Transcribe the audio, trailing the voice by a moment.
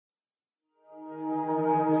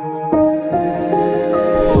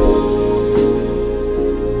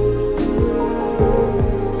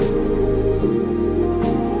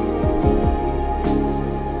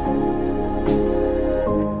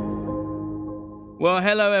Well,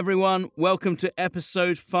 hello, everyone. Welcome to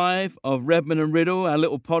episode 5 of Redman and Riddle, our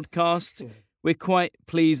little podcast. We're quite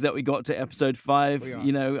pleased that we got to episode 5.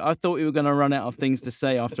 You know, I thought we were going to run out of things to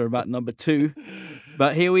say after about number 2.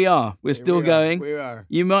 But here we are. We're still going. We are.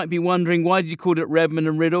 You might be wondering, why did you call it Redman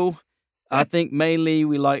and Riddle? I think mainly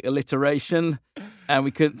we like alliteration, and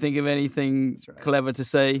we couldn't think of anything clever to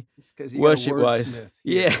say worship-wise.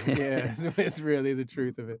 Yeah, it's really the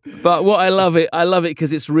truth of it. But what I love it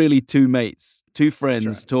because it's really two mates, two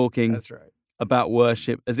friends talking about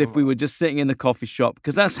worship as if we were just sitting in the coffee shop,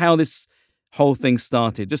 because that's how this whole thing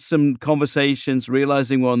started. Just some conversations,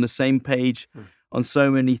 realizing we're on the same page on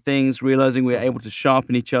so many things, realizing we're able to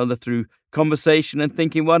sharpen each other through conversation and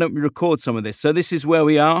thinking, why don't we record some of this? So this is where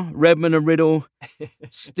we are, Redman and Riddle,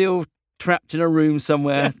 still trapped in a room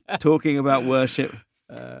somewhere talking about worship.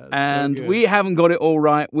 And we haven't got it all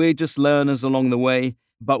right. We're just learners along the way,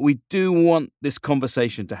 but we do want this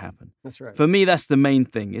conversation to happen. That's right. For me, that's the main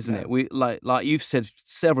thing, isn't it? We like you've said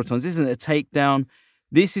several times, isn't it a takedown?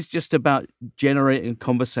 This is just about generating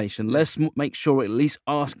conversation. Let's make sure we're at least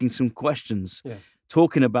asking some questions,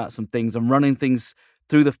 talking about some things and running things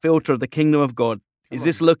through the filter of the kingdom of God. Is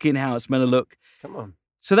this looking how it's meant to look? Come on.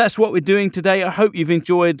 So that's what we're doing today. I hope you've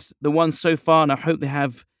enjoyed the ones so far, and I hope they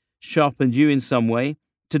have sharpened you in some way.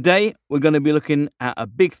 Today, we're going to be looking at a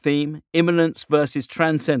big theme, immanence versus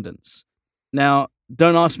transcendence. Now,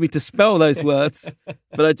 don't ask me to spell those words,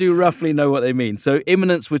 but I do roughly know what they mean. So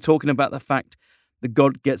immanence, we're talking about the fact that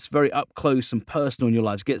God gets very up close and personal in your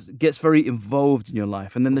lives, gets very involved in your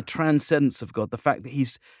life. And then the transcendence of God, the fact that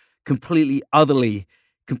he's completely otherly,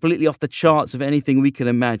 completely off the charts of anything we can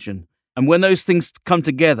imagine. And when those things come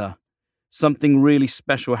together, something really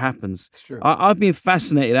special happens. It's true. I've been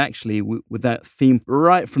fascinated, actually, with that theme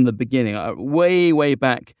right from the beginning, way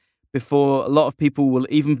back before a lot of people will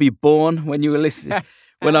even be born. When you were listening,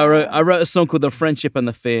 when I wrote a song called The Friendship and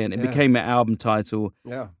the Fear, and it became an album title.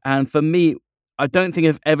 Yeah. And for me, I don't think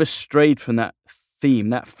I've ever strayed from that theme,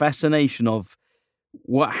 that fascination of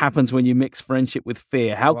what happens when you mix friendship with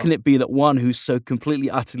fear. How can it be that one who's so completely,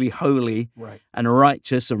 utterly holy and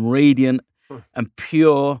righteous and radiant and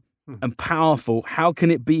pure and powerful, how can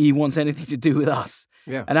it be he wants anything to do with us?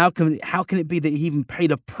 Yeah. And how can it be that he even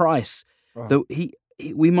paid a price that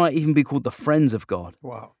we might even be called the friends of God?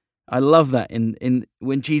 Wow. I love that in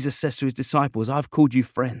when Jesus says to his disciples, I've called you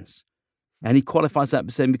friends. And he qualifies that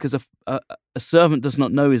by saying, because a servant does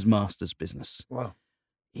not know his master's business. Wow.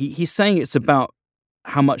 He's saying it's about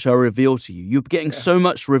how much I reveal to you. You're getting so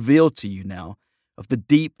much revealed to you now of the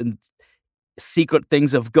deep and secret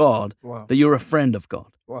things of God that you're a friend of God.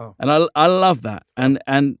 Wow. And I love that.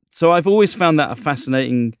 And so I've always found that a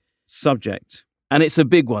fascinating subject. And it's a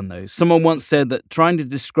big one, though. Someone once said that trying to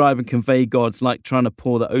describe and convey God's like trying to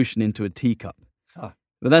pour the ocean into a teacup.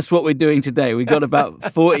 But that's what we're doing today. We've got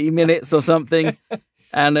about 40 minutes or something,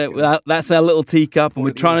 and that's our little teacup, and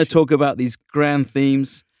we're trying to talk about these grand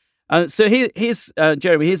themes. So here's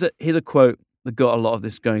Jeremy, here's a quote that got a lot of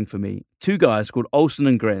this going for me. Two guys called Olson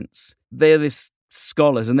and Grentz. They're this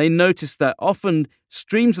scholars, and they noticed that often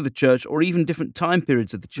streams of the church, or even different time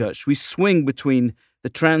periods of the church, we swing between the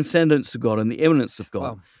transcendence of God and the immanence of God.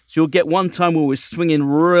 Wow. So you'll get one time where we're swinging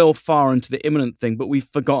real far into the immanent thing, but we've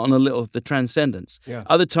forgotten a little of the transcendence. Yeah.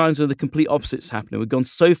 Other times where the complete opposite's happening. We've gone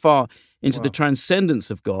so far into the transcendence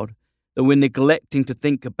of God that we're neglecting to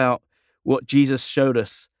think about what Jesus showed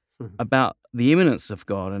us about the immanence of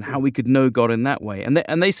God and how we could know God in that way.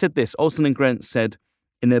 And they said this, Olson and Grentz said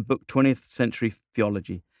in their book, 20th Century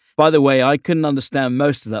Theology. By the way, I couldn't understand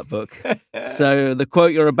most of that book. So the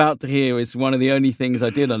quote you're about to hear is one of the only things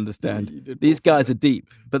I did understand. These guys are deep.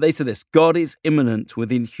 But they said this, God is immanent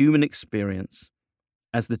within human experience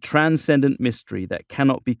as the transcendent mystery that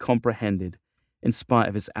cannot be comprehended in spite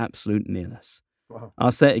of its absolute nearness. Wow.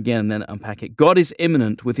 I'll say it again and then unpack it. God is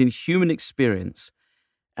immanent within human experience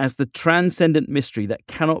as the transcendent mystery that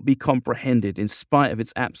cannot be comprehended in spite of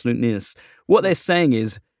its absolute nearness. What they're saying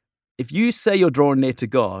is, if you say you're drawing near to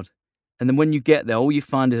God, and then when you get there, all you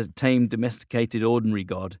find is a tame, domesticated, ordinary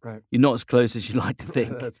God, you're not as close as you like to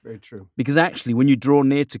think. That's very true. Because actually, when you draw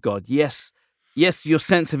near to God, yes, your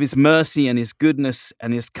sense of his mercy and his goodness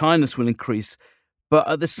and his kindness will increase, but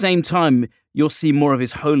at the same time, you'll see more of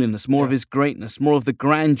his holiness, more of his greatness, more of the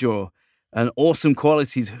grandeur and awesome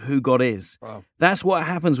qualities of who God is. Wow. That's what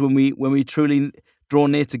happens when we truly draw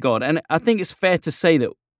near to God. And I think it's fair to say that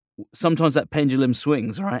sometimes that pendulum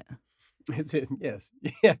swings, right? Yes.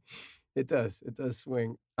 Yeah, it does. It does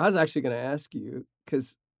swing. I was actually going to ask you,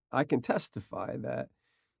 because I can testify that,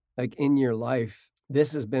 like, in your life,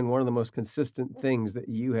 this has been one of the most consistent things that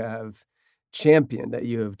you have championed, that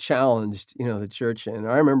you have challenged, the church in.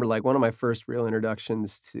 I remember like one of my first real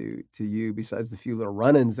introductions to you, besides the few little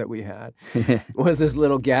run-ins that we had, was this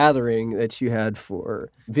little gathering that you had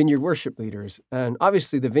for Vineyard worship leaders. And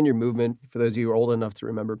obviously the Vineyard movement, for those of you who are old enough to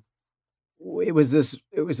remember, it was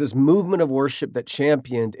this movement of worship that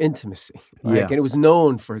championed intimacy. And it was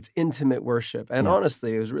known for its intimate worship. And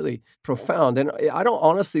honestly, it was really profound. And I don't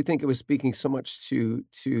honestly think it was speaking so much to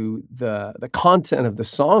the content of the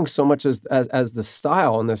song so much as the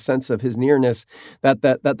style, in the sense of his nearness that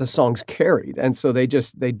the songs carried. And so they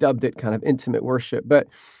dubbed it kind of intimate worship. But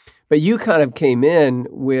you kind of came in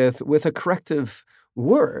with a corrective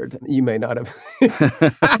word. You may not have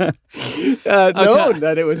known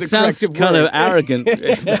that it was a corrective word. Sounds kind of arrogant.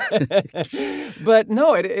 But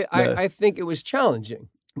no, I think it was challenging.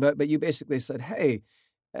 But you basically said, hey,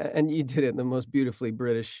 and you did it in the most beautifully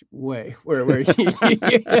British way, where I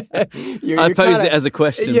posed it as a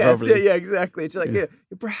question, probably. Yeah, exactly. It's like,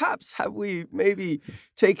 perhaps have we maybe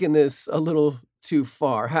taken this a little too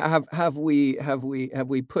far? Have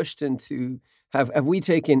we pushed into? Have we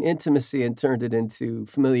taken intimacy and turned it into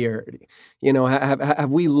familiarity? Have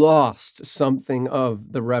we lost something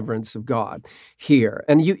of the reverence of God here?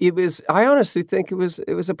 And I honestly think it was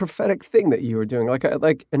a prophetic thing that you were doing,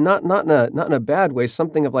 and not in a bad way.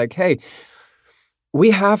 Something of like, hey,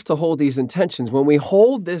 we have to hold these intentions. When we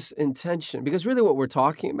hold this intention, because really what we're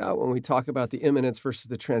talking about when we talk about the immanence versus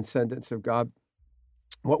the transcendence of God,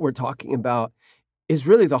 what we're talking about is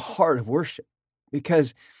really the heart of worship,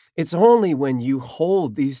 because it's only when you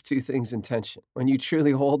hold these two things in tension, when you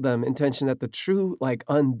truly hold them in tension, that the true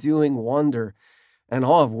undoing wonder and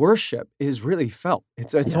awe of worship is really felt.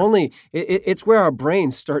 It's only it's where our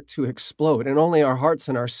brains start to explode, and only our hearts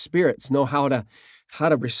and our spirits know how to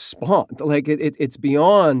respond. Like it's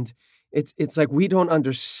beyond. It's like we don't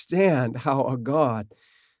understand how a God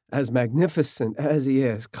as magnificent as he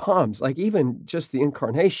is comes, like even just the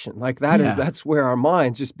incarnation, like that's where our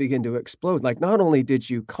minds just begin to explode. Like, not only did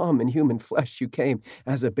you come in human flesh, you came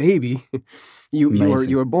as a baby, you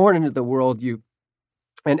were born into the world,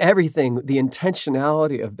 and everything, the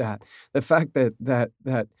intentionality of that, the fact that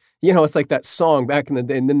it's like that song back in the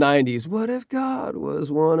 90s, what if God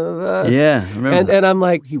was one of us? Yeah, I remember and I'm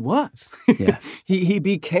like, he was. Yeah. he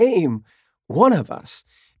became one of us.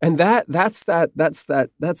 And that's that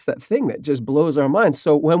thing that just blows our minds.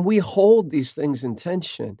 So when we hold these things in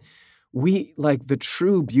tension, we, like the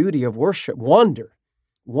true beauty of worship, wonder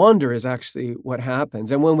is actually what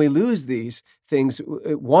happens. And when we lose these things,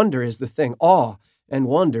 wonder is the thing. Awe and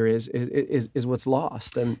wonder is what's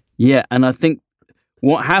lost. And I think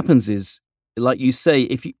what happens is, like you say,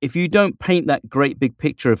 if you don't paint that great big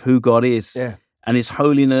picture of who God is and his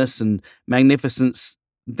holiness and magnificence,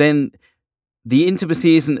 then the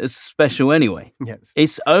intimacy isn't as special anyway. Yes.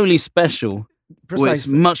 It's only special, precisely.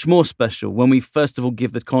 It's much more special when we first of all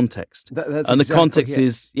give the context. The context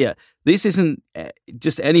is, this isn't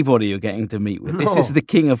just anybody you're getting to meet with. This is the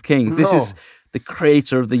King of Kings. This is the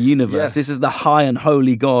creator of the universe. Yes. This is the high and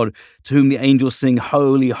holy God to whom the angels sing,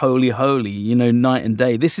 holy, holy, holy, night and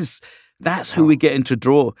day. That's who we're getting to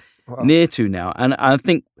draw near to now. And I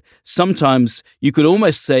think sometimes you could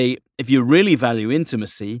almost say, if you really value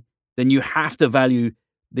intimacy, then you have to value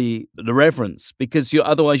the reverence, because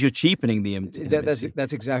otherwise you're cheapening the intimacy.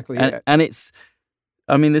 That's exactly it. And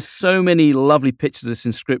there's so many lovely pictures of this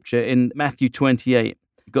in Scripture. In Matthew 28,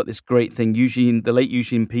 you've got this great thing. The late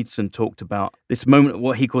Eugene Peterson talked about this moment of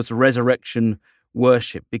what he calls resurrection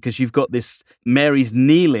worship, because you've got this Mary's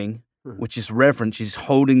kneeling, which is reverence. She's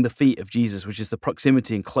holding the feet of Jesus, which is the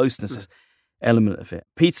proximity and closeness element of it.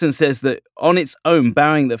 Peterson says that on its own,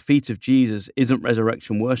 bowing the feet of Jesus isn't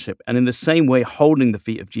resurrection worship. And in the same way, holding the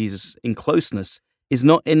feet of Jesus in closeness is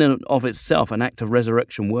not in and of itself an act of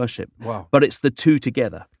resurrection worship, but it's the two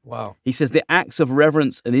together. Wow. He says the acts of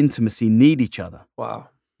reverence and intimacy need each other. Wow.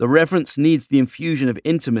 The reverence needs the infusion of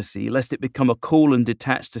intimacy, lest it become a cool and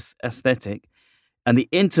detached aesthetic. And the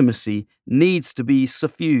intimacy needs to be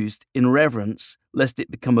suffused in reverence, lest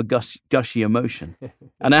it become a gushy emotion.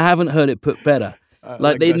 And I haven't heard it put better.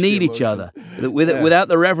 Like they need each other. Without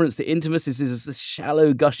the reverence, the intimacy is a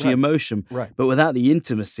shallow, gushy emotion. Right. But without the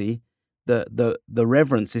intimacy, the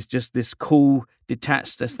reverence is just this cool,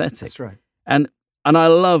 detached aesthetic. That's right. And I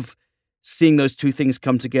love seeing those two things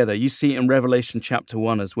come together. You see it in Revelation chapter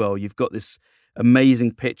 1 as well. You've got this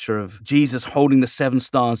amazing picture of Jesus holding the 7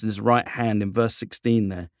 stars in his right hand in verse 16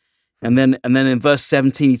 there. And then in verse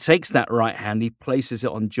 17, he takes that right hand, he places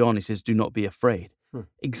it on John. He says, do not be afraid.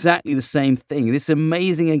 Exactly the same thing. This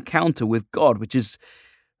amazing encounter with God, which is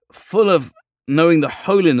full of knowing the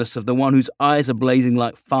holiness of the one whose eyes are blazing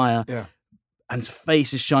like fire, and his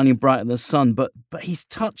face is shining brighter than the sun, but he's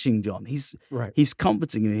touching John. He's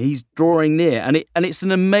comforting him. He's drawing near, and it's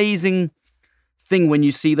an amazing thing when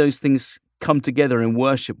you see those things come together in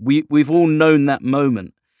worship. We've all known that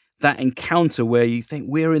moment, that encounter where you think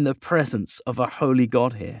we're in the presence of a holy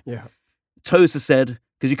God here. Yeah. Tozer said,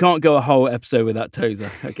 because you can't go a whole episode without Tozer.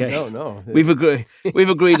 Okay. No. We've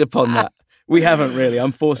agreed upon that. We haven't really.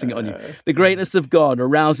 I'm forcing it on you. The greatness of God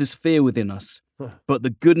arouses fear within us, but the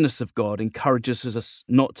goodness of God encourages us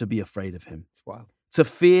not to be afraid of him. It's wild. To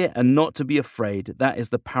fear and not to be afraid, that is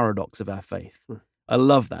the paradox of our faith. I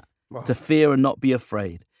love that. Wow. To fear and not be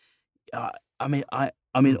afraid. I'm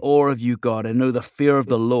in awe of you, God. I know the fear of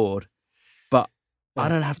the Lord, but I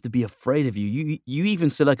don't have to be afraid of you. You even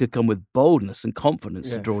said I could come with boldness and confidence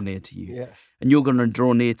to draw near to you. Yes. And you're going to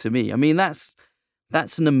draw near to me. I mean, that's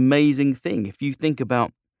an amazing thing. If you think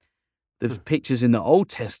about the pictures in the Old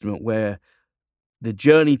Testament where the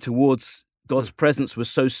journey towards God's presence was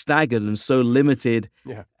so staggered and so limited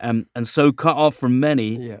and so cut off from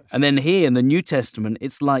many. Yes. And then here in the New Testament,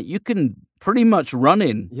 it's like you can pretty much run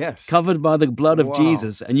in, covered by the blood of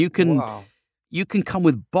Jesus, and you can come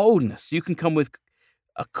with boldness. You can come with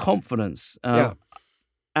a confidence.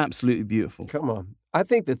 Absolutely beautiful. Come on. I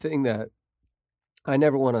think the thing that I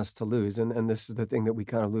never want us to lose, and this is the thing that we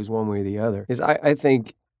kind of lose one way or the other, is I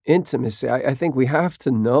think intimacy. I think we have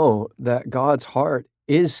to know that God's heart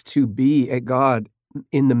is to be a God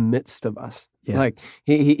in the midst of us. Yeah. Like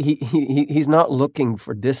he's not looking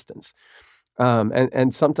for distance.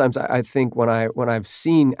 And sometimes I think when I've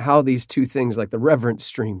seen how these two things, like the reverence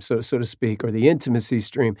stream, so to speak, or the intimacy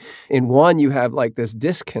stream, in one you have like this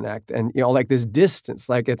disconnect and like this distance,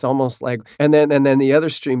 like it's almost like, and then the other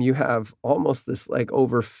stream you have almost this like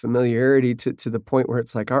over familiarity to the point where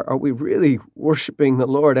it's like, are we really worshiping the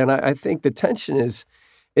Lord? And I think the tension is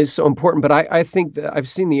so important, but I think that I've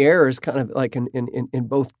seen the errors kind of like in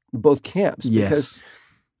both camps because.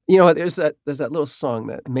 There's that little song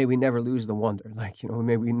that may we never lose the wonder, like,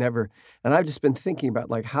 may we never, and I've just been thinking about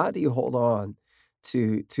like, how do you hold on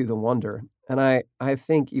to the wonder? And I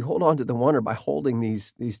think you hold on to the wonder by holding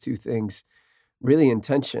these two things really in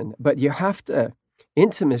tension, but you have to,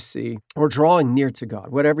 intimacy or drawing near to God,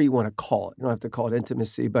 whatever you want to call it, you don't have to call it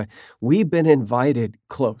intimacy, but we've been invited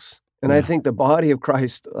close. And I think the body of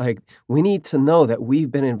Christ, like, we need to know that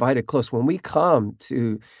we've been invited close. When we come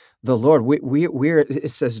to the Lord, it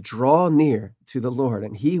says, draw near to the Lord,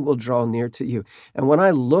 and he will draw near to you. And when I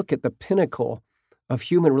look at the pinnacle of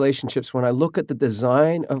human relationships, when I look at the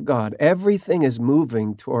design of God, everything is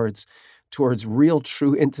moving towards real,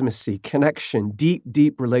 true intimacy, connection,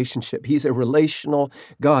 deep relationship. He's a relational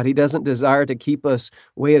God. He doesn't desire to keep us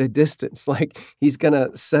way at a distance. Like, he's going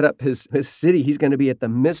to set up his city. He's going to be at the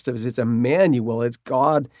midst of us. It's Emmanuel. It's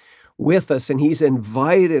God with us, and he's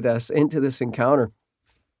invited us into this encounter.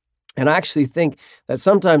 And I actually think that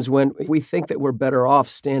sometimes when we think that we're better off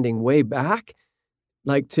standing way back,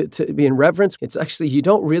 like to be in reverence, it's actually, you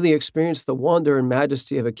don't really experience the wonder and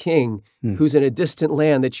majesty of a king who's in a distant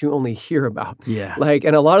land that you only hear about. Yeah. Like,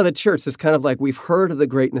 and a lot of the church is kind of like, we've heard of the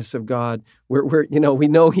greatness of God. We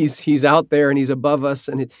know he's out there and he's above us,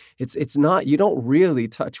 and it's not, you don't really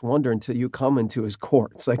touch wonder until you come into his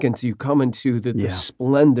courts, like until you come into the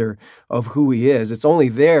splendor of who he is. It's only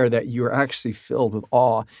there that you're actually filled with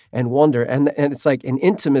awe and wonder. And it's like an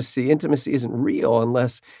intimacy isn't real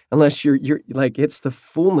unless you're like, it's the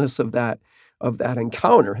fullness of that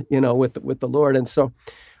encounter, with the Lord. And so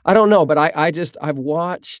I don't know, but I've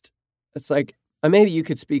watched, it's like, maybe you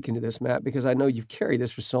could speak into this, Matt, because I know you've carried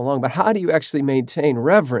this for so long, but how do you actually maintain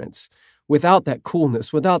reverence without that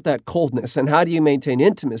coolness, without that coldness? And how do you maintain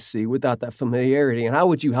intimacy without that familiarity? And how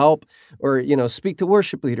would you help or, speak to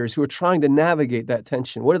worship leaders who are trying to navigate that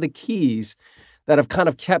tension? What are the keys that have kind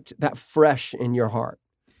of kept that fresh in your heart?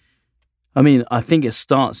 I mean, I think it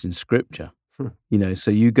starts in Scripture, so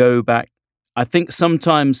you go back. I think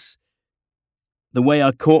sometimes the way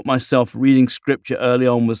I caught myself reading Scripture early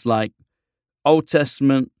on was like, Old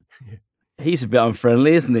Testament, he's a bit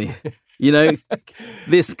unfriendly, isn't he?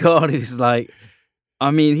 This God is like,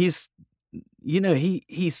 I mean, he's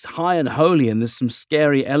high and holy, and there's some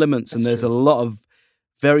scary elements, and there's a lot of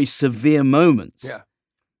very severe moments. Yeah.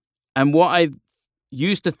 And what I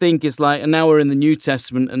used to think is like, and now we're in the New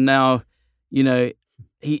Testament, and now,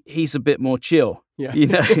 he's a bit more chill. Yeah.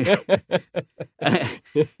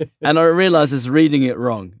 And I realized I was reading it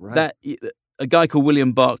wrong. Right. That a guy called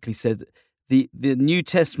William Barclay said, the New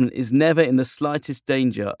Testament is never in the slightest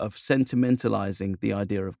danger of sentimentalizing the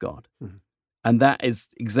idea of God. Mm-hmm. And that is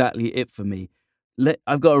exactly it for me.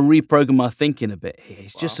 I've got to reprogram my thinking a bit here.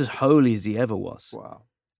 He's just as holy as he ever was. Wow.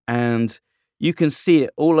 And, You can see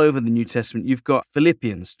it all over the New Testament. You've got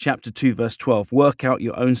Philippians chapter 2, verse 12. Work out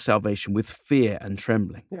your own salvation with fear and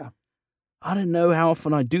trembling. Yeah. I don't know how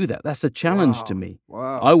often I do that. That's a challenge to me.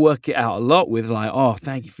 Wow. I work it out a lot with like, oh,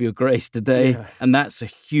 thank you for your grace today. Yeah. And that's a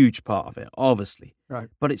huge part of it, obviously. Right.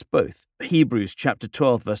 But it's both. Hebrews chapter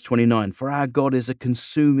 12, verse 29. For our God is a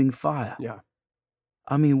consuming fire. Yeah.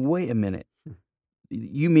 I mean, wait a minute.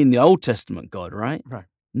 You mean the Old Testament God, right? Right.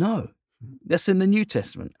 No, that's in the New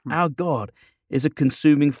Testament. Our God is a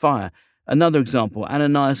consuming fire. Another example,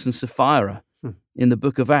 Ananias and Sapphira in the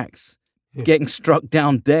book of Acts, getting struck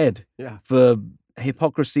down dead for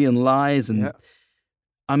hypocrisy and lies. And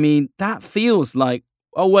I mean, that feels like,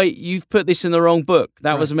 oh, wait, you've put this in the wrong book.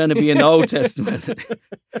 That was meant to be in the Old Testament.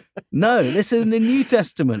 No, this is in the New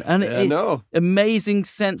Testament. And amazing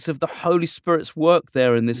sense of the Holy Spirit's work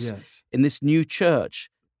there in this new church.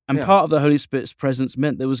 And part of the Holy Spirit's presence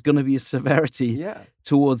meant there was going to be a severity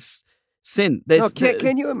towards sin.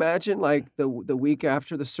 Can you imagine, like, the week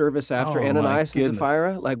after the service, after Ananias and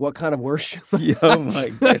Sapphira, like, what kind of worship? Oh, my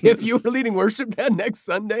goodness. If you were leading worship that next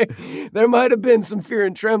Sunday, there might have been some fear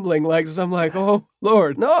and trembling, like, some like, oh,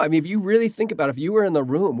 Lord. No, I mean, if you really think about it, if you were in the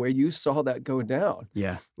room where you saw that go down,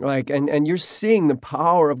 like, and you're seeing the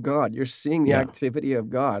power of God, you're seeing the activity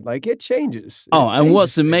of God, like, it changes. And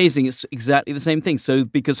what's amazing, it's exactly the same thing. So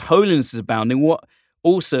because holiness is abounding, what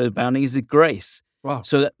also abounding is the grace. Wow.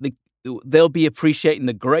 So that they'll be appreciating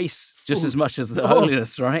the grace just as much as the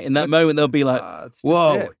holiness, right? In that moment, they'll be like,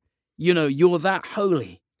 whoa, you're that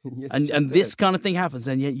holy. And this kind of thing happens,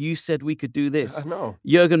 and yet you said we could do this. I know.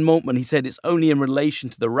 Jürgen Moltmann, he said, it's only in relation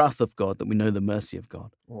to the wrath of God that we know the mercy of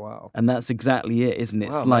God. Wow. And that's exactly it, isn't it?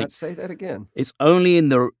 Wow, it's like, Matt, say that again. It's only in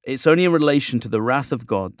relation to the wrath of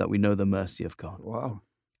God that we know the mercy of God. Wow.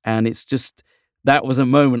 And it's just, that was a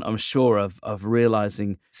moment, I'm sure, of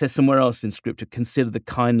realizing, it says somewhere else in Scripture, consider the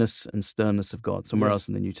kindness and sternness of God. Somewhere else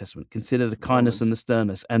in the New Testament, consider the kindness and the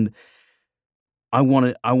sternness. And I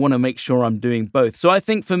want to make sure I'm doing both. So I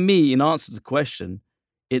think for me, in answer to the question,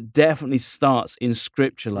 it definitely starts in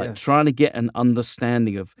Scripture, like trying to get an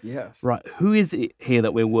understanding of, right, who is it here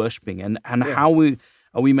that we're worshiping, and how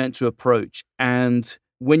are we meant to approach? And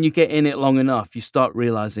when you get in it long enough, you start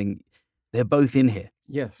realizing they're both in here.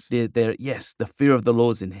 Yes. Yes, the fear of the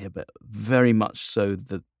Lord's in here, but very much so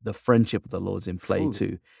the friendship of the Lord's in play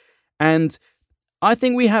too. And I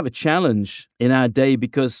think we have a challenge in our day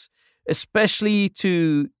because especially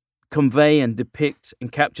to convey and depict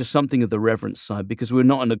and capture something of the reverence side, because we're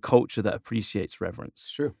not in a culture that appreciates reverence.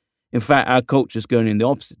 It's true. In fact, our culture is going in the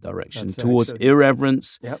opposite direction, towards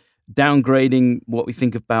irreverence, downgrading what we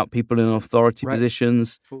think about people in authority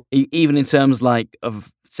positions. Even in terms like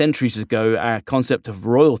of centuries ago, our concept of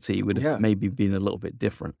royalty would have maybe been a little bit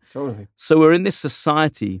different. Totally. So we're in this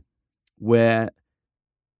society where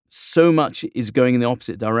so much is going in the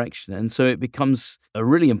opposite direction. And so it becomes a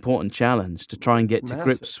really important challenge to try and get to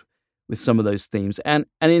grips with some of those themes. And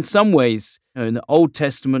in some ways, in the Old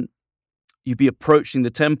Testament, you'd be approaching the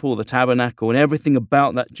temple, the tabernacle, and everything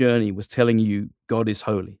about that journey was telling you God is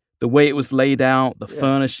holy. The way it was laid out, the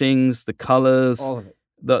furnishings, the colors, all of it.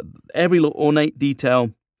 Every little ornate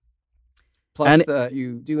detail. Plus,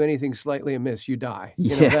 you do anything slightly amiss, you die.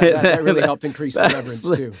 That really helped increase the reverence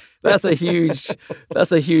too. That's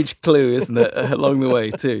a huge clue, isn't it, along the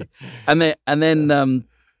way too. And then,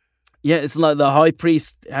 it's like the high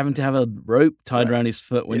priest having to have a rope tied around his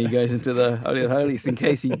foot when he goes into the Holy of Holies in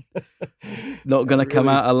case he's not going to come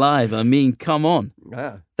out alive. I mean, come on.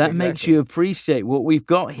 Yeah, that makes you appreciate what we've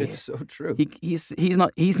got here. It's so true. He's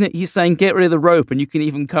saying get rid of the rope and you can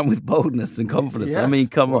even come with boldness and confidence. I mean,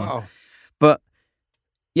 come on. But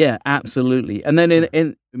yeah, absolutely. And then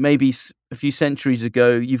in maybe a few centuries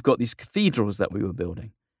ago, you've got these cathedrals that we were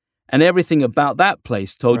building. And everything about that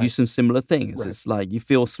place told you some similar things. It's like you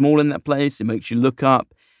feel small in that place. It makes you look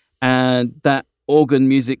up. And that organ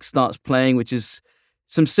music starts playing, which is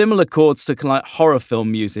some similar chords to like horror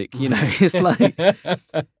film music. It's like,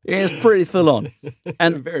 it's pretty full on.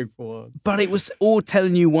 And very full on. But it was all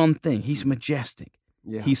telling you one thing. He's majestic.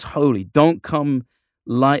 Yeah. He's holy. Don't come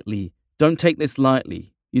lightly. Don't take this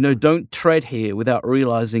lightly. Don't tread here without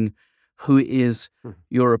realizing who it is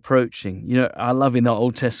you're approaching. I love in the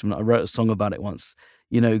Old Testament, I wrote a song about it once.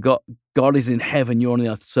 God is in heaven, you're on the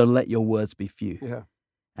earth, so let your words be few.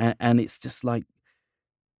 Yeah. And it's just like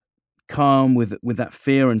calm with that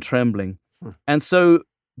fear and trembling. And so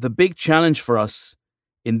the big challenge for us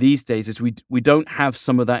in these days is we don't have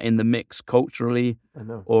some of that in the mix culturally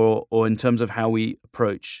or in terms of how we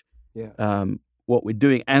approach what we're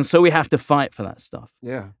doing. And so we have to fight for that stuff.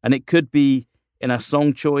 Yeah. And it could be in our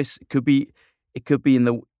song choice. It could be in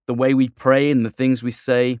the way we pray and the things we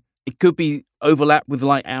say. it could be overlap with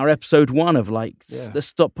like our episode 1 of like, Yeah. let's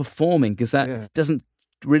stop performing, because that Yeah. doesn't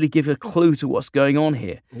really give a clue to what's going on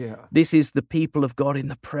here. Yeah. This is the people of God in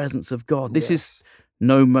the presence of God. This is Yes.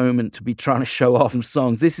 no moment to be trying to show off in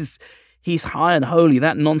songs. This is, he's high and holy.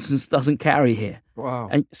 That nonsense doesn't carry here. Wow.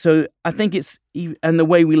 And so I think and the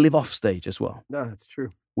way we live off stage as well. No, that's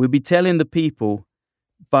true. We'll be telling the people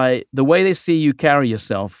by the way they see you carry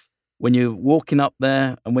yourself when you're walking up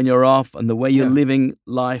there and when you're off, and the way you're living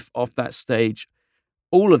life off that stage,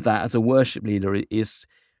 all of that as a worship leader is,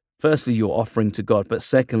 firstly, you're offering to God, but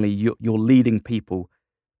secondly, you're leading people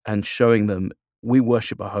and showing them we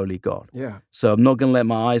worship a holy God. Yeah. So I'm not going to let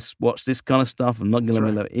my eyes watch this kind of stuff. I'm not going to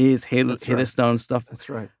let my ears hear this kind of stuff. That's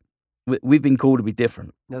right. We've been called to be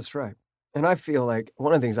different. That's right. And I feel like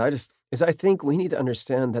one of the things I think we need to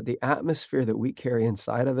understand that the atmosphere that we carry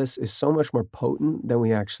inside of us is so much more potent than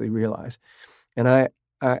we actually realize. And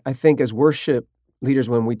I think as worship leaders,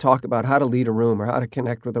 when we talk about how to lead a room or how to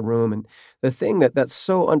connect with a room, and the thing that's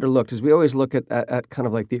so underlooked is we always look at kind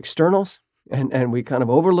of like the externals, and we kind of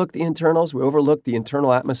overlook the internals. We overlook the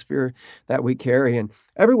internal atmosphere that we carry. And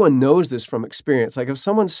everyone knows this from experience. Like if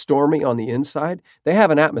someone's stormy on the inside, they have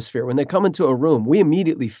an atmosphere. When they come into a room, we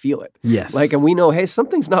immediately feel it. Yes. Like, and we know, hey,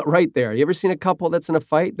 something's not right there. You ever seen a couple that's in a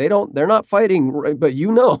fight? They're not fighting, right, but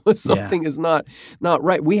you know something is not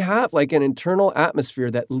right. We have like an internal atmosphere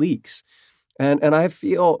that leaks. And I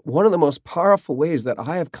feel one of the most powerful ways that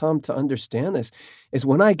I have come to understand this is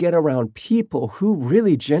when I get around people who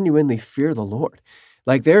really genuinely fear the Lord.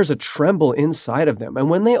 Like there's a tremble inside of them.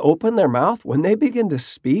 And when they open their mouth, when they begin to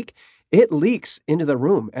speak, it leaks into the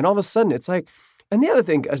room. And all of a sudden it's like, and the other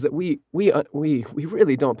thing is that we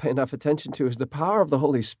really don't pay enough attention to is the power of the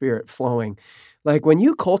Holy Spirit flowing. Like when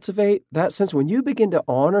you cultivate that sense, when you begin to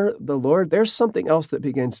honor the Lord, there's something else that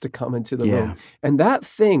begins to come into the room. And that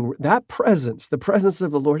thing, that presence, the presence of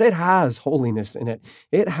the Lord, it has holiness in it.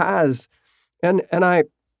 It has, and I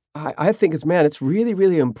think it's really,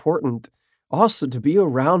 really important also to be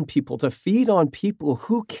around people, to feed on people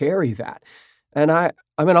who carry that. And I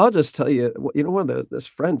mean, I'll just tell you,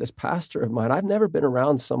 this pastor of mine, I've never been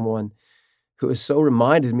around someone who has so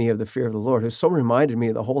reminded me of the fear of the Lord, who's so reminded me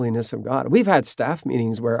of the holiness of God. We've had staff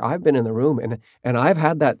meetings where I've been in the room and I've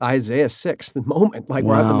had that Isaiah 6 moment, like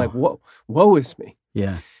where I've been like, woe is me.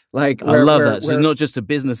 Yeah. Like I love that. So it's not just a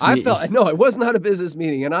business meeting. No, it was not a business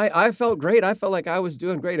meeting. And I felt great. I felt like I was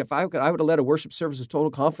doing great. If I would have led a worship service with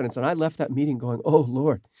total confidence. And I left that meeting going, oh,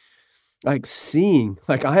 Lord, like seeing,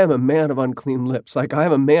 like I am a man of unclean lips, like I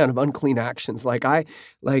am a man of unclean actions, and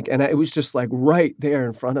it was just like right there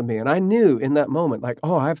in front of me. And I knew in that moment, like,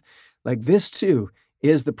 oh, this too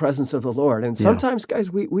is the presence of the Lord. And sometimes,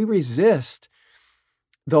 guys, we resist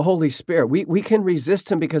the Holy Spirit. We can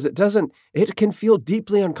resist him because it can feel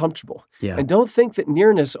deeply uncomfortable. Yeah. And don't think that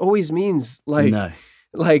nearness always means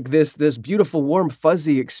like this beautiful, warm,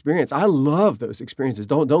 fuzzy experience. I love those experiences.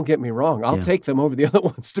 Don't get me wrong. I'll take them over the other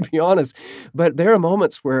ones, to be honest. But there are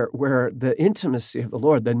moments where the intimacy of the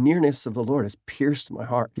Lord, the nearness of the Lord has pierced my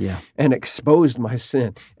heart and exposed my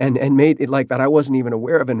sin and made it like that I wasn't even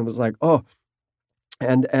aware of it. And it was like, oh,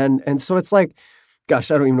 and so it's like,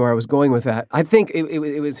 gosh, I don't even know where I was going with that. I think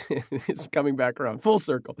it was it's coming back around full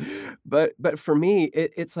circle. But for me,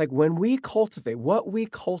 it's like when we cultivate what we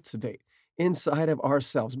cultivate inside of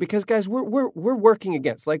ourselves, because guys, we're working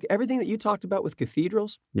against, like everything that you talked about with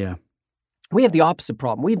cathedrals. Yeah. We have the opposite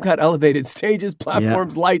problem. We've got elevated stages,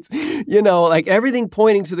 platforms, lights, like everything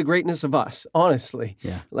pointing to the greatness of us, honestly.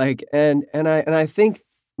 Yeah. Like, and I think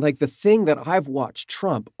like the thing that I've watched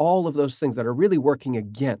trump all of those things that are really working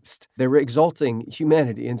against, they're exalting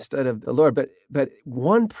humanity instead of the Lord. But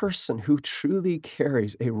one person who truly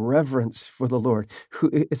carries a reverence for the Lord, who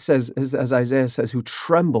it says, as Isaiah says, who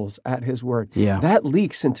trembles at his word, that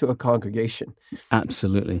leaks into a congregation.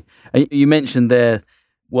 Absolutely. You mentioned there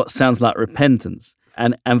what sounds like repentance.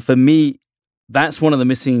 And for me, that's one of the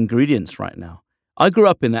missing ingredients right now. I grew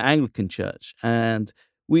up in the Anglican church, and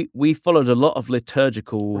we followed a lot of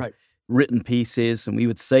liturgical written pieces, and we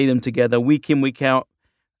would say them together week in, week out.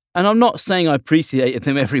 And I'm not saying I appreciated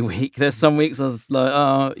them every week. There's some weeks I was like,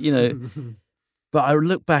 but I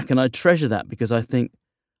look back and I treasure that because I think,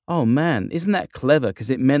 oh man, isn't that clever? Because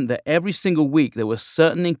it meant that every single week there were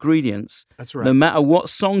certain ingredients, no matter what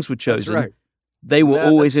songs were chosen, they were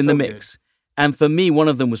always in the mix. Good. And for me, one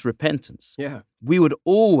of them was repentance. Yeah. We would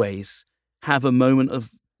always have a moment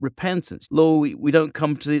of repentance. Lord, we don't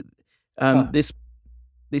come to this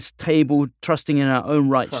table trusting in our own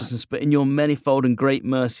righteousness, but in your manifold and great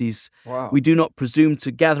mercies. Wow. We do not presume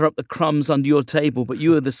to gather up the crumbs under your table, but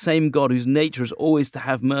you are the same God whose nature is always to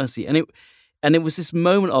have mercy. And it was this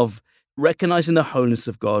moment of recognizing the holiness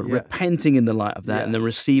of God, Yes. repenting in the light of that, and then Yes.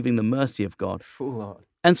 receiving the mercy of God. Full on.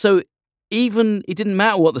 And so even it didn't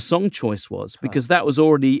matter what the song choice was because that was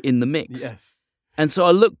already in the mix. Yes. And so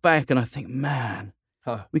I look back and I think, man,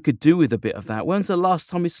 Huh. we could do with a bit of that. When's the last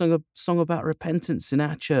time we sung a song about repentance in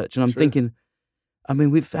our church? And I'm True. thinking, I mean,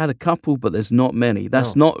 we've had a couple, but there's not many.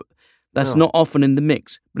 That's No. not often in the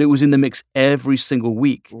mix, but it was in the mix every single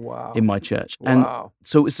week Wow. in my church. And Wow.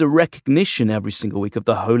 so it's a recognition every single week of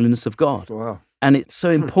the holiness of God. Wow. And it's so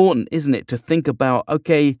important, isn't it, to think about,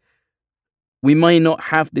 okay, we may not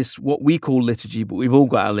have this, what we call liturgy, but we've all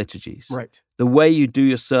got our liturgies. Right. The way you do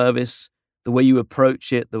your service, the way you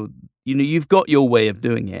approach it, you've got your way of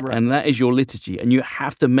doing it, Right. and that is your liturgy. And you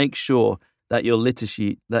have to make sure that your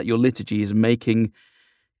liturgy is making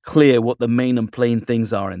clear what the main and plain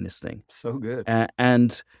things are in this thing. So good.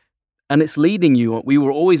 And it's leading you. We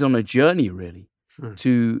were always on a journey, really,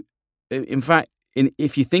 to, in fact,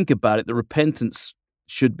 if you think about it, the repentance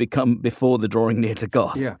should become before the drawing near to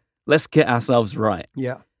God. Yeah. Let's get ourselves right.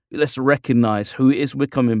 Yeah. Let's recognize who it is we're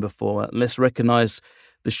coming before. Let's recognize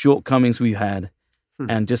the shortcomings we had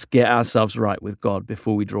and just get ourselves right with God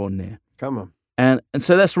before we draw near. Come on. And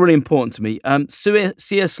so that's really important to me.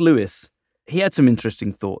 C.S. Lewis, he had some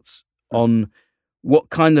interesting thoughts on what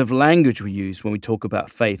kind of language we use when we talk about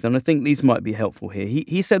faith. And I think these might be helpful here.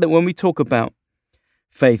 He said that when we talk about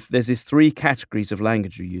faith, there's these three categories of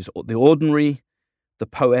language we use: the ordinary, the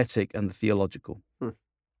poetic, and the theological.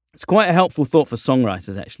 It's quite a helpful thought for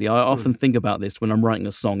songwriters, actually. I often think about this when I'm writing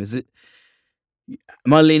a song.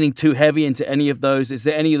 Am I leaning too heavy into any of those? Is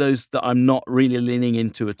there any of those that I'm not really leaning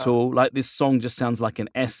into at all? Like this song just sounds like an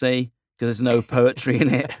essay because there's no poetry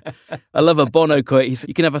in it. I love a Bono quote. He said,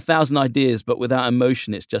 you can have 1,000 ideas, but without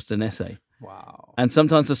emotion, it's just an essay. Wow. And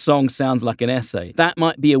sometimes a song sounds like an essay. That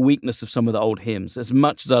might be a weakness of some of the old hymns. As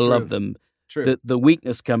much as I love them, True. the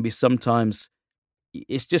weakness can be sometimes,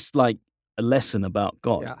 it's just like a lesson about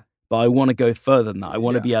God. Yeah. But I want to go further than that. I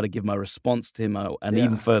want to be able to give my response to him, and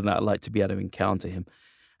even further than that, I'd like to be able to encounter him.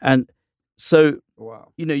 And so,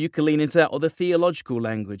 Wow. you can lean into that. Or the theological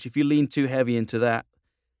language. If you lean too heavy into that,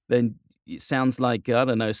 then it sounds like, I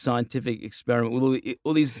don't know, scientific experiment with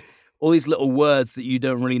all these little words that you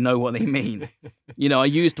don't really know what they mean. I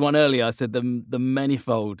used one earlier. I said the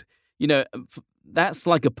manifold. That's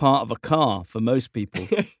like a part of a car for most people.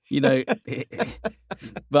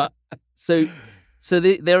 But so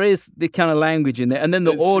there is the kind of language in there, and then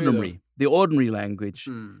the ordinary language.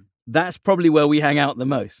 That's probably where we hang out the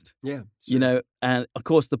most. Yeah. And of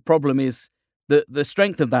course the problem is the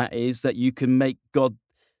strength of that is that you can make God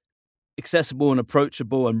accessible and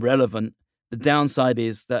approachable and relevant. The downside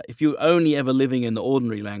is that if you're only ever living in the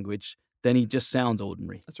ordinary language, then he just sounds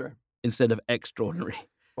ordinary. That's right. Instead of extraordinary.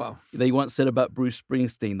 Wow. They once said about Bruce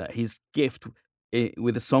Springsteen that his gift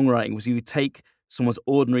with the songwriting was he would take someone's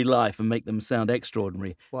ordinary life and make them sound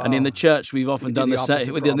extrioordinary. Wow. And in the church, we've often done the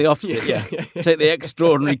same. We've done the opposite, Yeah. Take the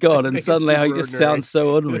extraordinary God, and Make it suddenly he super just ordinary. sounds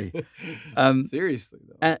so ordinary. Seriously,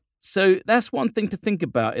 though. So that's one thing to think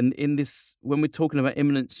about in this, when we're talking about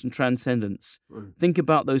immanence and transcendence. Think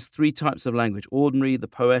about those three types of language: ordinary, the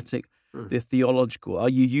poetic, the theological. Are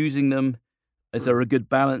you using them? Is there a good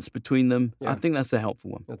balance between them? Yeah. I think that's a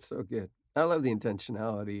helpful one. That's so good. I love the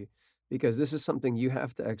intentionality, because this is something you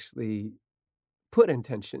have to actually put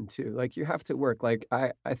intention to. Like, you have to work. Like,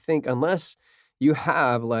 I think unless you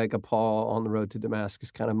have like a Paul on the road to Damascus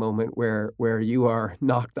kind of moment where you are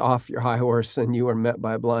knocked off your high horse and you are met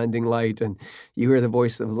by a blinding light and you hear the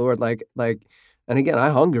voice of the Lord, and again, I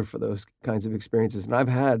hunger for those kinds of experiences. And I've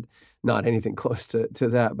had not anything close to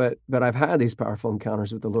that, but I've had these powerful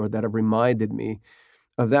encounters with the Lord that have reminded me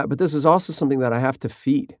of that. But this is also something that I have to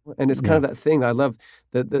feed. And it's kind of that thing. I love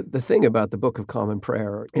the thing about the Book of Common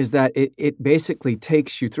Prayer is that it basically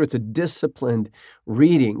takes you through. It's a disciplined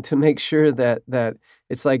reading to make sure that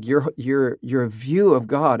it's like your view of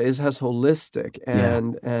God is as holistic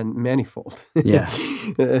and manifold. Yeah.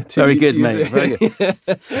 Very good, mate. Very good.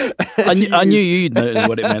 I knew you'd know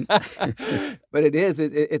what it meant. But it is.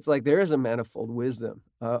 It's like there is a manifold wisdom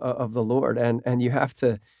of the Lord, and you have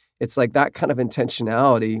to. It's like that kind of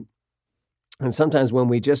intentionality. And sometimes when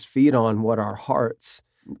we just feed on what our hearts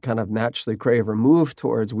kind of naturally crave or move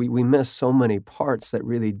towards, we miss so many parts that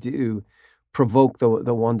really do provoke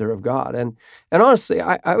the wonder of God. And honestly,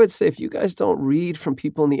 I would say if you guys don't read from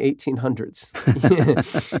people in the 1800s,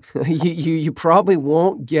 you probably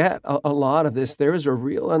won't get a lot of this. There is a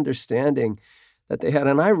real understanding that they had.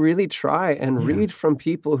 And I really try and read from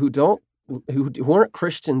people who weren't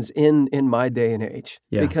Christians in my day and age,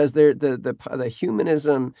 because they're the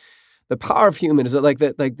humanism, the power of human is like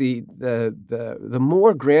the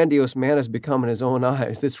more grandiose man has become in his own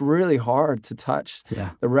eyes, it's really hard to touch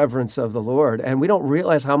the reverence of the Lord. And we don't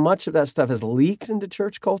realize how much of that stuff has leaked into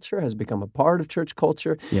church culture, has become a part of church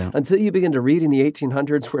culture, until you begin to read in the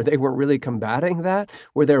 1800s where they weren't really combating that,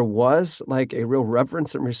 where there was like a real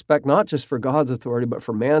reverence and respect, not just for God's authority, but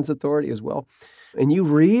for man's authority as well. And you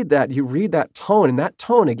read that tone, and that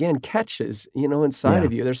tone, again, catches, inside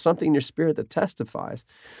of you. There's something in your spirit that testifies.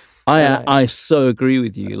 I so agree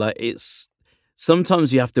with you. Like, it's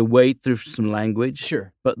sometimes you have to wade through some language.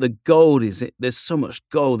 Sure. But the gold there's so much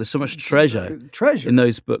gold, there's so much treasure in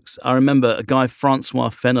those books. I remember a guy, Francois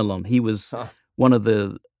Fenelon, he was one of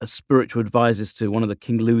the spiritual advisors to one of the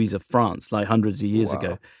King Louis of France, like hundreds of years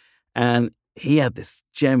ago. And he had this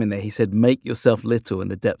gem in there. He said, "Make yourself little in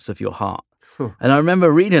the depths of your heart." And I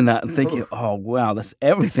remember reading that and thinking, oh, wow, that's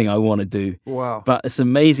everything I want to do. Wow. But it's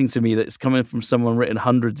amazing to me that it's coming from someone written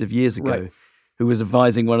hundreds of years ago who was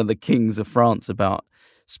advising one of the kings of France about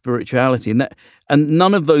spirituality. And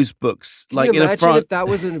none of those books, Can you imagine if that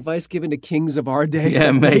was an advice given to kings of our day? Yeah,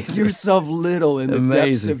 amazing. Make yourself little in the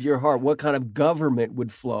depths of your heart. What kind of government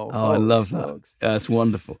would flow? Oh, I love that. Yeah, it's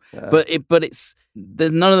wonderful. But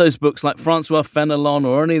there's none of those books like Francois Fenelon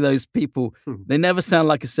or any of those people. They never sound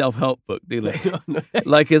like a self-help book, do they?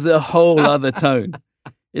 Like it's a whole other tone.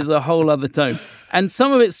 It's a whole other tone. And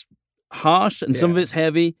some of it's harsh and some of it's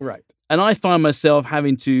heavy. Right. And I find myself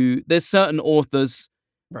there's certain authors.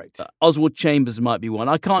 Right. Oswald Chambers might be one.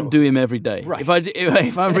 I can't do him every day. Right.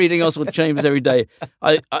 If I'm reading Oswald Chambers every day,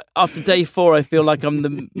 I after day 4, I feel like I'm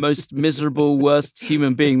the most miserable, worst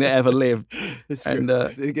human being that ever lived. It's true. And,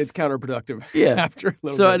 it gets counterproductive. Yeah. After a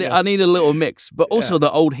little bit, I need a little mix, but also the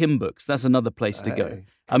old hymn books. That's another place to go.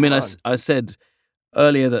 I mean, I said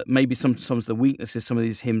earlier that maybe sometimes the weakness is some of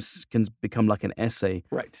these hymns can become like an essay.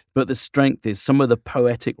 Right. But the strength is some of the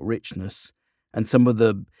poetic richness and some of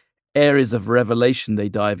the areas of revelation they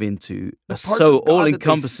dive into are so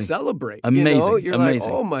all-encompassing. Celebrate. Amazing. You're amazing.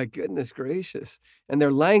 like, oh my goodness gracious. And their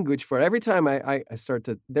language for it. Every time I start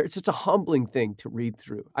to, it's such a humbling thing to read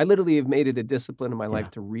through. I literally have made it a discipline in my life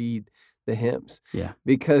to read the hymns. Yeah.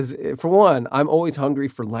 Because for one, I'm always hungry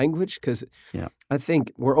for language because I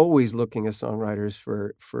think we're always looking as songwriters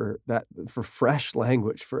for fresh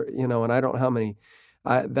language, and I don't know how many,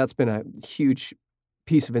 that's been a huge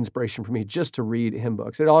piece of inspiration for me just to read hymn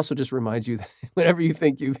books. It also just reminds you that whenever you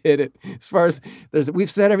think you've hit it, as far as we've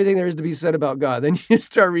said everything there is to be said about God, then you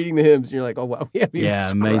start reading the hymns and you're like, oh wow, we haven't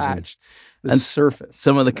even scratched the surface.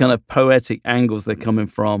 Some of the kind of poetic angles they're coming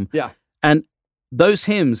from. Yeah. And those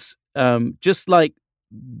hymns, just like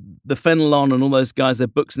the Fenelon and all those guys, their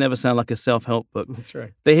books never sound like a self-help book. That's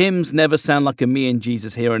right. The hymns never sound like a me and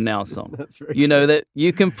Jesus here and now song. That's very You know, that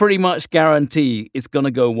you can pretty much guarantee it's going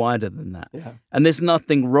to go wider than that. Yeah. And there's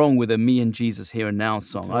nothing wrong with a me and Jesus here and now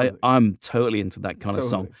song. Totally. I'm totally into that kind of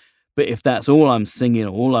song. But if that's all I'm singing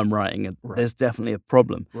or all I'm writing, there's definitely a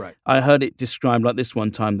problem. Right. I heard it described like this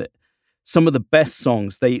one time, that some of the best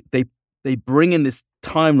songs, they bring in this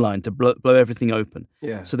timeline to blow everything open.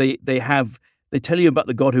 Yeah. So they tell you about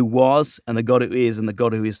the God who was and the God who is and the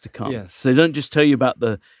God who is to come. Yes. So they don't just tell you about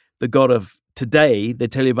the God of today, they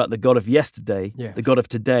tell you about the God of yesterday, the God of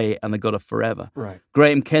today, and the God of forever. Right.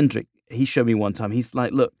 Graham Kendrick, he showed me one time, he's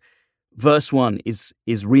like, look, verse 1 is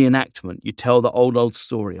reenactment. You tell the old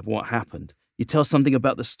story of what happened. You tell something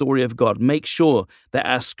about the story of God. Make sure that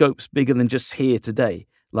our scope's bigger than just here today,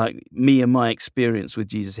 like me and my experience with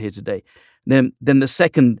Jesus here today. Then the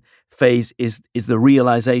second phase is the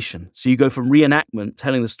realization. So you go from reenactment,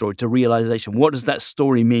 telling the story, to realization. What does that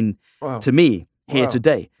story mean to me here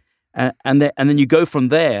today? And then you go from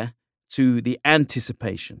there to the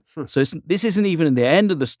anticipation. So this isn't even the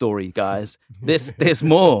end of the story, guys. There's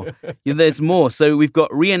more. There's more. So we've got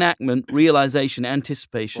reenactment, realization,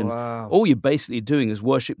 anticipation. Wow. All you're basically doing is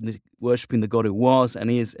worshiping the God who was and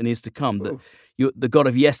is to come, the God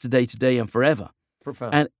of yesterday, today, and forever.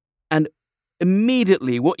 Profound. And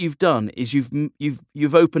immediately what you've done is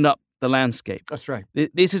you've opened up the landscape. That's right.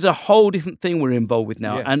 This is a whole different thing we're involved with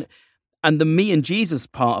now. Yes. And the me and Jesus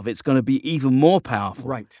part of it's going to be even more powerful.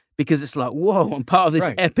 Right. Because it's like, whoa, I'm part of this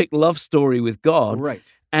epic love story with God. Right.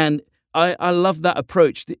 And I love that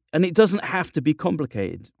approach. And it doesn't have to be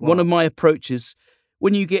complicated. Wow. One of my approaches,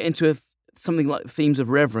 when you get into something like themes of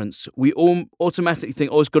reverence, we all automatically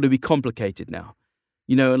think, it's got to be complicated now.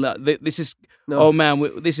 This is,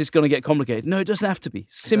 this is going to get complicated. No, it doesn't have to be.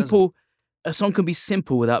 Simple. A song can be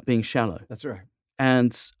simple without being shallow. That's right.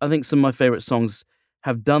 And I think some of my favorite songs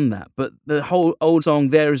have done that. But the whole old song,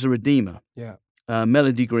 There Is a Redeemer. Yeah.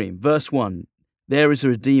 Melody Green, verse 1, there is a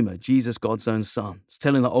Redeemer, Jesus, God's own Son. It's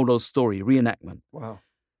telling the old story, reenactment. Wow.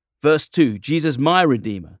 Verse 2, Jesus, my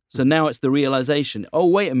Redeemer. So now it's the realization, oh,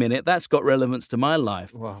 wait a minute, that's got relevance to my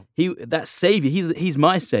life. Wow. That Savior, he's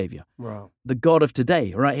my Savior. Wow. The God of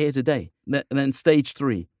today, right here today. And then stage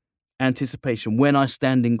 3, anticipation. When I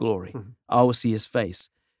stand in glory, I will see his face.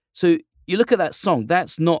 So you look at that song,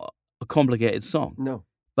 that's not a complicated song. No.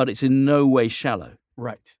 But it's in no way shallow.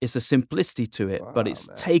 Right. It's a simplicity to it, but it's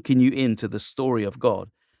man. taken you into the story of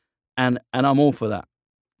God. And I'm all for that.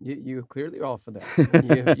 You clearly are all for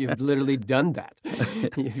that. You've literally done that.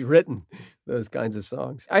 You've written those kinds of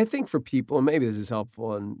songs. I think for people, and maybe this is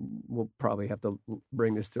helpful, and we'll probably have to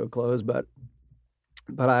bring this to a close, but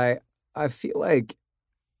I feel like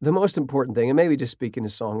the most important thing, and maybe just speaking to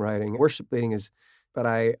songwriting, worship leading is, but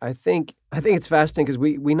I think it's fascinating because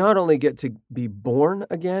we not only get to be born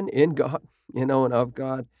again in God, and of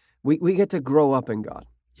God, we get to grow up in God.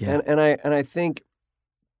 Yeah. And I think,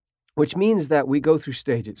 which means that we go through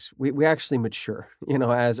stages. We actually mature,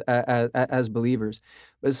 as believers.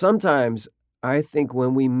 But sometimes I think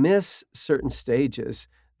when we miss certain stages,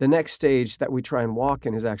 the next stage that we try and walk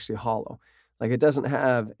in is actually hollow. Like it doesn't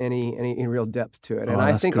have any real depth to it. And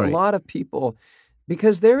I think great. A lot of people,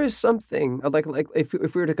 because there is something like if we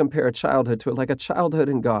were to compare a childhood to it, like a childhood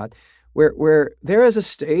in God, where there is a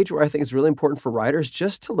stage where I think it's really important for writers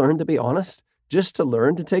just to learn to be honest, just to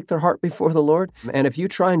learn to take their heart before the Lord. And if you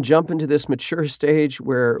try and jump into this mature stage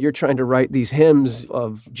where you're trying to write these hymns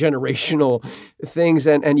of generational things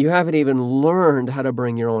and you haven't even learned how to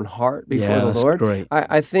bring your own heart before the Lord, great.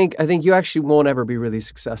 I think you actually won't ever be really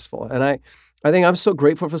successful. And I think I'm so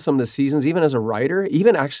grateful for some of the seasons, even as a writer,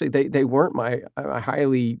 even actually they weren't my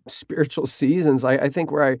highly spiritual seasons. I think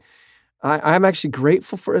where I'm actually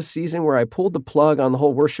grateful for a season where I pulled the plug on the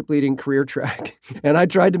whole worship leading career track and I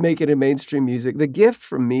tried to make it in mainstream music. The gift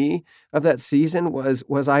for me of that season was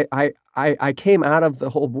I came out of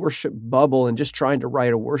the whole worship bubble and just trying to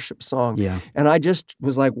write a worship song. Yeah. And I just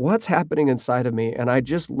was like, what's happening inside of me? And I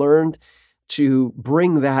just learned to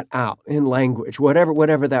bring that out in language,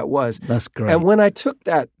 whatever that was. That's great. And when I took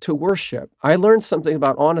that to worship, I learned something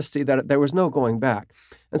about honesty that there was no going back.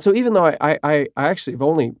 And so even though I actually have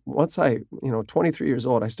only, once 23 years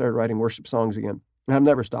old, I started writing worship songs again. And I've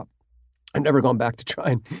never stopped. I've never gone back to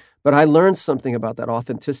trying. But I learned something about that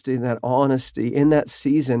authenticity and that honesty in that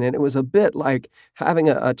season. And it was a bit like having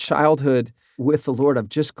a childhood with the Lord of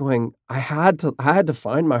just going, I had to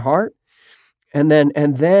find my heart. And then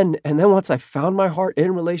once I found my heart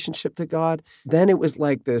in relationship to God, then it was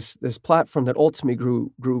like this platform that ultimately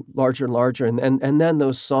grew larger and larger. And then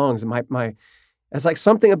those songs, it's like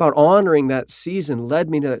something about honoring that season led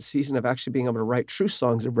me to that season of actually being able to write true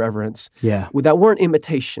songs of reverence. Yeah. That weren't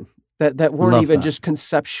imitation, that weren't Love even that. just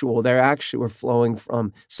conceptual. They actually were flowing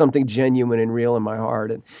from something genuine and real in my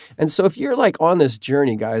heart. And so if you're like on this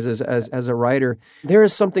journey, guys, as a writer, there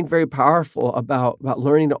is something very powerful about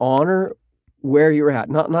learning to honor where you're at,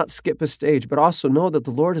 not skip a stage, but also know that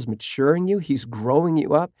the Lord is maturing you. He's growing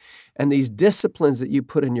you up. And these disciplines that you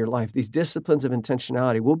put in your life, these disciplines of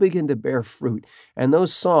intentionality will begin to bear fruit. And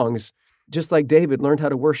those songs, just like David learned how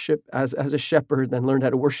to worship as a shepherd, then learned how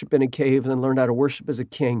to worship in a cave, and then learned how to worship as a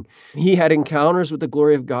king. He had encounters with the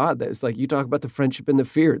glory of God. That's like, you talk about the friendship and the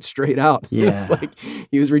fear, it's straight out. Yeah. It's like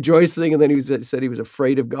he was rejoicing, and then he said he was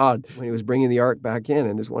afraid of God when he was bringing the ark back in,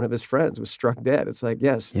 and one of his friends was struck dead. It's like,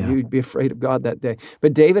 yes, you'd be afraid of God that day.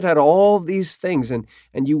 But David had all these things, and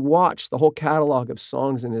you watch the whole catalog of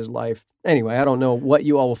songs in his life. Anyway, I don't know what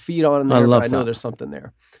you all will feed on in there, but I know there's something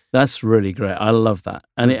there. That's really great. I love that.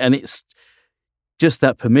 And it's just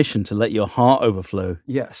that permission to let your heart overflow.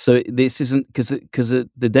 Yes. So this isn't, because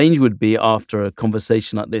the danger would be after a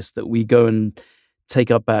conversation like this that we go and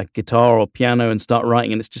take up our guitar or piano and start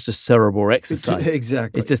writing, and it's just a cerebral exercise.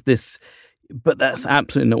 Exactly. It's just this, but that's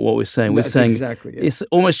absolutely not what we're saying. We're saying exactly it. It's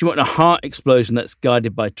almost, you want a heart explosion that's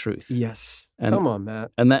guided by truth. Yes. And, come on,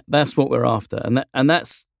 Matt. And that's what we're after. And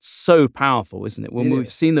that's so powerful, isn't it? When we've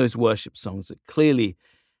seen those worship songs that clearly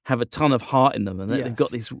have a ton of heart in them, and they've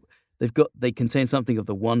got these, they contain something of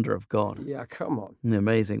the wonder of God. Yeah, come on.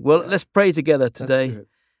 Amazing. Well, let's pray together today. Let's do it.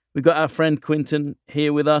 We've got our friend Quinton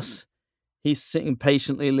here with us. He's sitting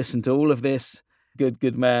patiently, listening to all of this.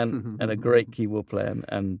 Good man, and a great keyboard player.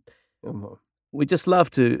 And we just love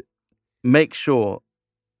to make sure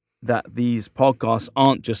that these podcasts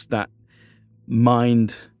aren't just that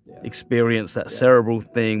mind experience, that cerebral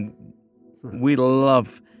thing. We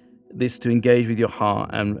love this to engage with your heart,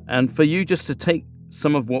 and for you just to take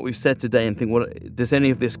some of what we've said today and think, what does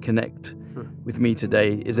any of this connect with me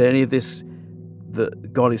today? Is there any of this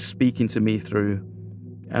that God is speaking to me through?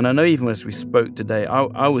 And I know even as we spoke today,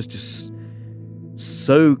 I was just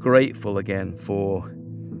so grateful again for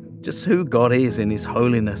just who God is in his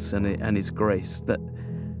holiness and his grace. That,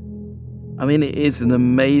 I mean, it is an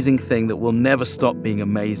amazing thing that we'll never stop being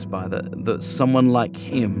amazed by, that someone like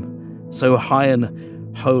him, so high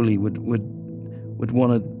and holy, would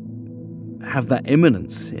want to have that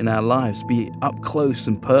immanence in our lives, be up close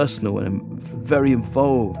and personal and very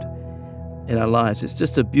involved in our lives. It's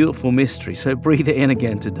just a beautiful mystery. So breathe it in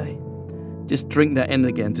again today. Just drink that in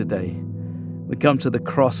again today. We come to the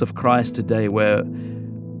cross of Christ today, where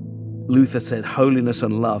Luther said, holiness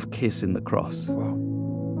and love kiss in the cross. Wow.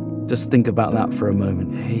 Just think about that for a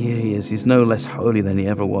moment. Here he is. He's no less holy than he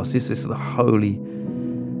ever was. This is the holy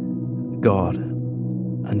God.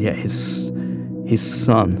 And yet his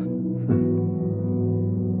son,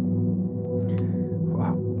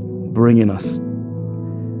 wow, bringing us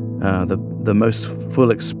the most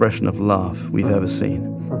full expression of love we've ever seen.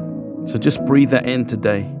 So just breathe that in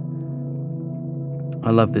today. I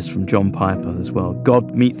love this from John Piper as well.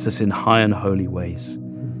 God meets us in high and holy ways.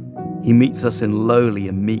 He meets us in lowly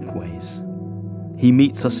and meek ways. He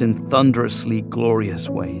meets us in thunderously glorious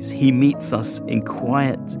ways. He meets us in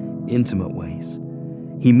quiet, intimate ways.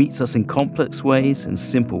 He meets us in complex ways and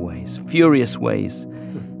simple ways, furious ways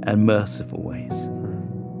and merciful ways.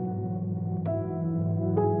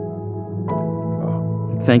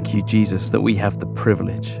 Thank you, Jesus, that we have the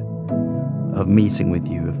privilege of meeting with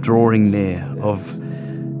you, of drawing near, of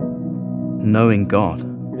knowing God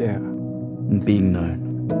and being known.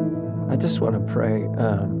 I just want to pray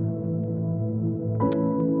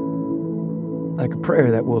like a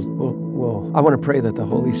prayer that will I want to pray that the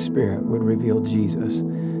Holy Spirit would reveal Jesus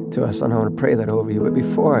to us, and I want to pray that over you. But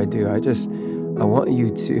before I do, I want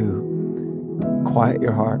you to quiet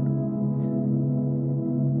your heart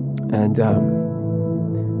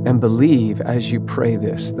and believe as you pray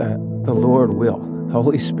this that the Lord will. The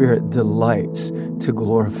Holy Spirit delights to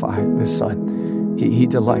glorify the Son. He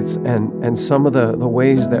delights. And some of the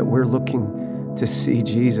ways that we're looking to see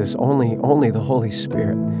Jesus, only the Holy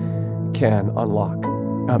Spirit can unlock.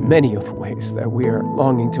 Many of the ways that we are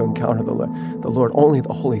longing to encounter the Lord, only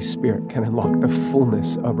the Holy Spirit can unlock the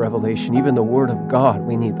fullness of revelation. Even the Word of God,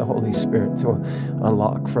 we need the Holy Spirit to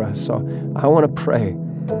unlock for us. So I want to pray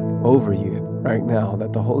over you right now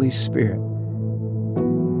that the Holy Spirit,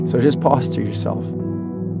 so just posture yourself.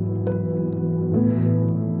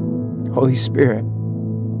 Holy Spirit,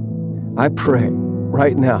 I pray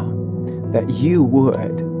right now that you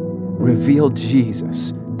would reveal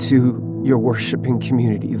Jesus to your worshiping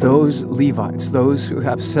community, those Levites, those who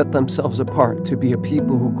have set themselves apart to be a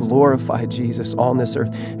people who glorify Jesus on this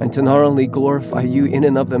earth, and to not only glorify you in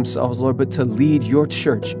and of themselves, Lord, but to lead your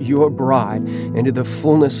church, your bride, into the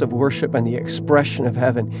fullness of worship and the expression of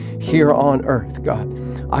heaven here on earth, God.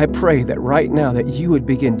 I pray that right now that you would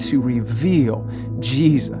begin to reveal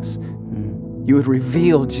Jesus. You would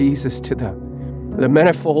reveal Jesus to them, the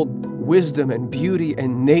manifold wisdom and beauty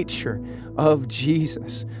and nature of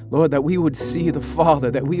Jesus. Lord, that we would see the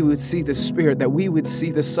Father, that we would see the Spirit, that we would see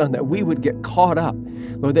the Son, that we would get caught up.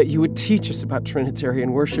 Lord, that you would teach us about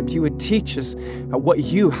Trinitarian worship. You would teach us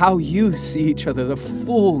how you see each other, the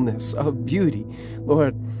fullness of beauty.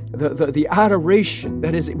 Lord, the adoration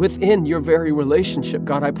that is within your very relationship.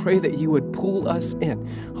 God, I pray that you would pull us in.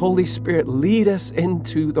 Holy Spirit, lead us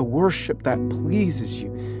into the worship that pleases you.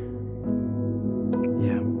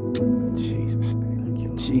 Yeah. In Jesus' name. Thank you,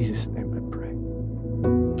 Lord. In Jesus' name I pray.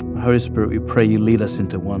 Holy Spirit, we pray you lead us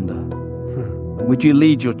into wonder. Would you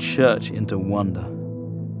lead your church into wonder?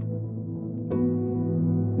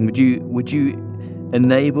 Would you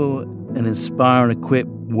enable and inspire and equip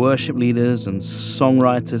worship leaders and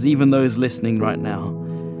songwriters, even those listening right now,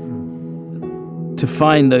 to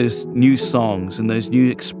find those new songs and those new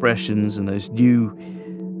expressions and those new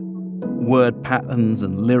word patterns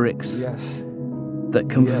and lyrics that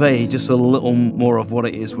convey just a little more of what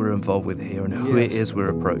it is we're involved with here and who it is we're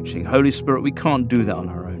approaching. Holy Spirit, we can't do that on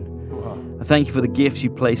our own. Wow. I thank you for the gifts you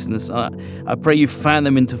place in us. I pray you fan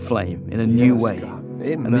them into flame in a new way. God.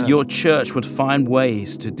 Amen. And that your church would find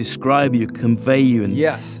ways to describe you, convey you, and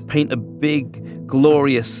paint a big,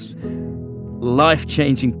 glorious,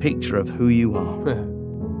 life-changing picture of who you are.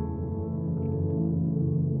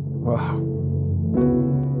 Wow.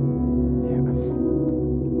 Yes.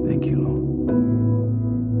 Thank you, Lord.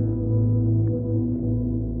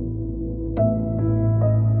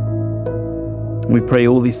 We pray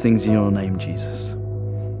all these things in your name, Jesus.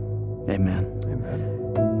 Amen.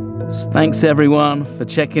 Thanks, everyone, for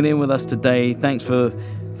checking in with us today. Thanks for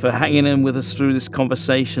hanging in with us through this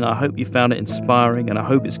conversation. I hope you found it inspiring, and I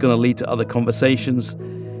hope it's going to lead to other conversations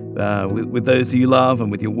with those you love and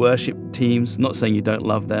with your worship teams. Not saying you don't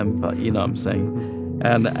love them, but you know what I'm saying.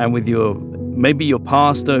 And with your maybe your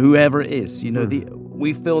pastor, whoever it is.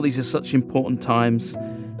 We feel these are such important times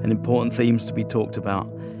and important themes to be talked about.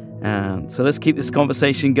 And so let's keep this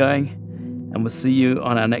conversation going, and we'll see you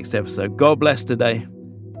on our next episode. God bless today.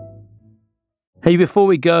 Hey, before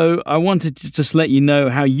we go, I wanted to just let you know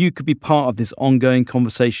how you could be part of this ongoing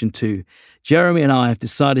conversation too. Jeremy and I have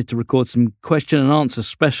decided to record some question and answer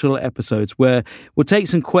special episodes where we'll take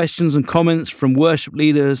some questions and comments from worship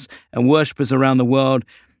leaders and worshipers around the world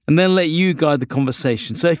and then let you guide the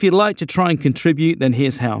conversation. So if you'd like to try and contribute, then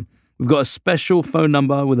here's how. We've got a special phone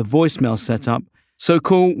number with a voicemail set up. So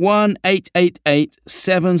call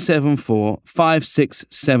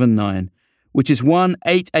 1-888-774-5679. which is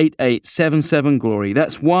 1-888-77-GLORY.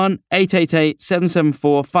 That's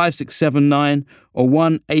 1-888-774-5679 or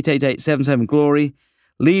 1-888-77-GLORY.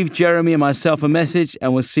 Leave Jeremy and myself a message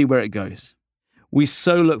and we'll see where it goes. We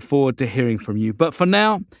so look forward to hearing from you. But for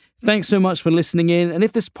now, thanks so much for listening in. And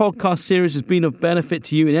if this podcast series has been of benefit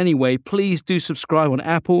to you in any way, please do subscribe on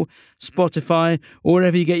Apple, Spotify, or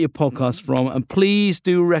wherever you get your podcasts from. And please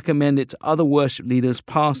do recommend it to other worship leaders,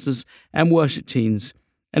 pastors, and worship teams,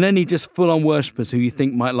 and any just full-on worshippers who you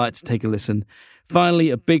think might like to take a listen. Finally,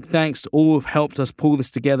 a big thanks to all who have helped us pull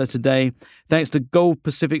this together today. Thanks to Gold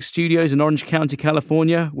Pacific Studios in Orange County,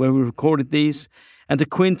 California, where we recorded these, and to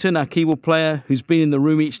Quinton, our keyboard player, who's been in the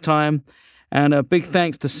room each time. And a big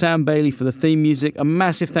thanks to Sam Bailey for the theme music. A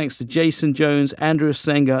massive thanks to Jason Jones, Andrew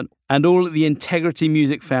Senga, and all of the Integrity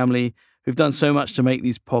Music family who've done so much to make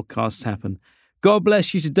these podcasts happen. God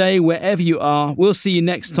bless you today, wherever you are. We'll see you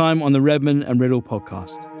next time on the Redman and Riddle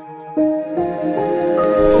podcast.